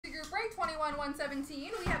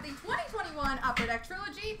21/117. We have the 2021 Upper Deck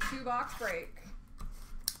Trilogy 2-box break.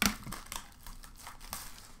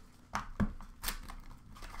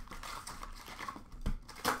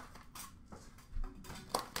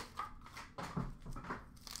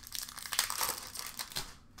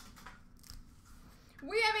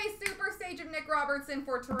 We have a Super Stage of Nick Robertson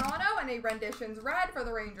for Toronto and a Renditions Red for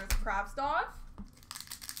the Rangers Kravtsov.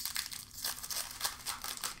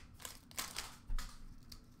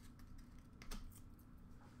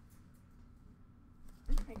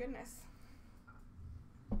 My goodness.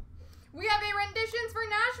 We have a Renditions for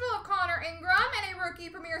Nashville of Connor Ingram and a Rookie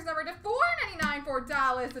Premieres number to 499 for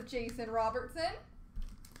Dallas of Jason Robertson.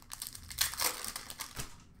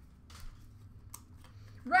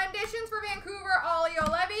 Renditions for Vancouver, Ollie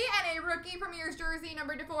Olevi, and a Rookie Premieres jersey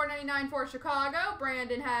number to 499 for Chicago,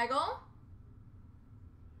 Brandon Hagel.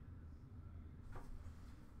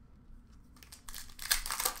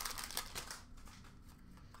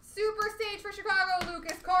 Super Stage for Chicago,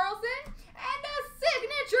 Lucas Carlson, and a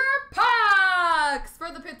Signature Pucks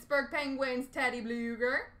for the Pittsburgh Penguins, Teddy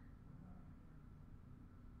Bluger.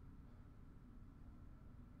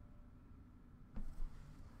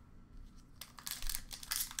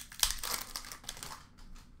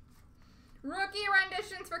 Rookie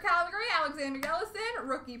Renditions for Calgary, Alexander Yellison.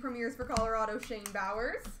 Rookie Premieres for Colorado, Shane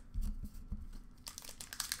Bowers.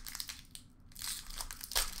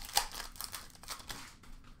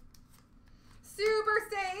 Super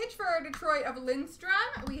Stage for Detroit of Lindstrom.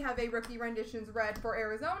 We have a Rookie Renditions Red for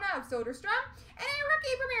Arizona of Soderstrom. And a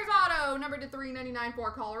Rookie Premieres Auto, number to 399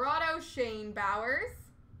 for Colorado, Shane Bowers.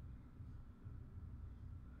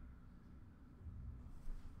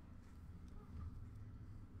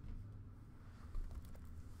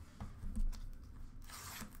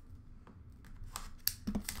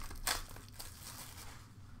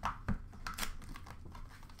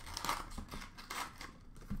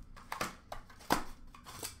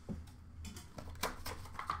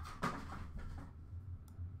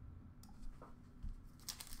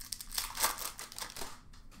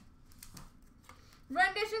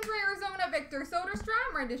 Renditions for Arizona, Victor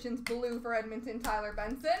Soderstrom. Renditions Blue for Edmonton, Tyler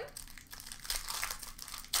Benson.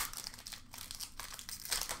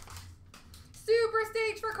 Super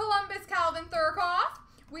Stage for Columbus, Calvin Thurkoff.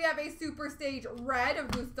 We have a Super Stage Red of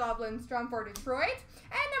Gustav Lindstrom for Detroit.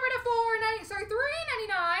 And number to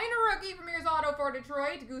 399, Rookie Premieres Auto for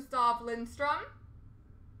Detroit, Gustav Lindstrom.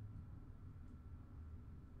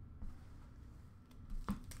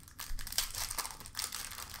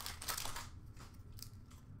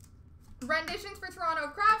 Renditions for Toronto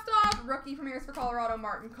of Kravtsov. Rookie Premieres for Colorado,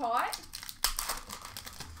 Martin Kaut.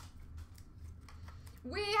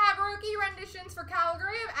 We have Rookie Renditions for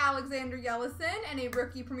Calgary of Alexander Yellison and a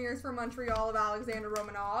Rookie Premieres for Montreal of Alexander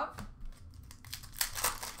Romanov.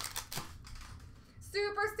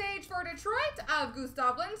 Super Stage for Detroit of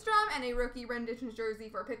Gustav Lindstrom and a Rookie Renditions jersey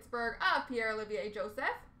for Pittsburgh of Pierre-Olivier Joseph.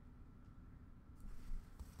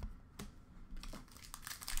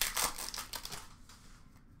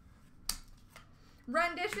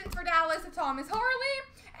 Renditions for Dallas of Thomas Harley.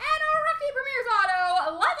 And a Rookie Premieres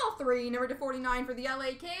Auto, level 3, number to 49 for the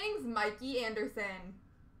LA Kings, Mikey Anderson.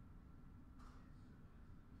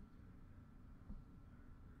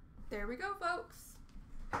 There we go, folks.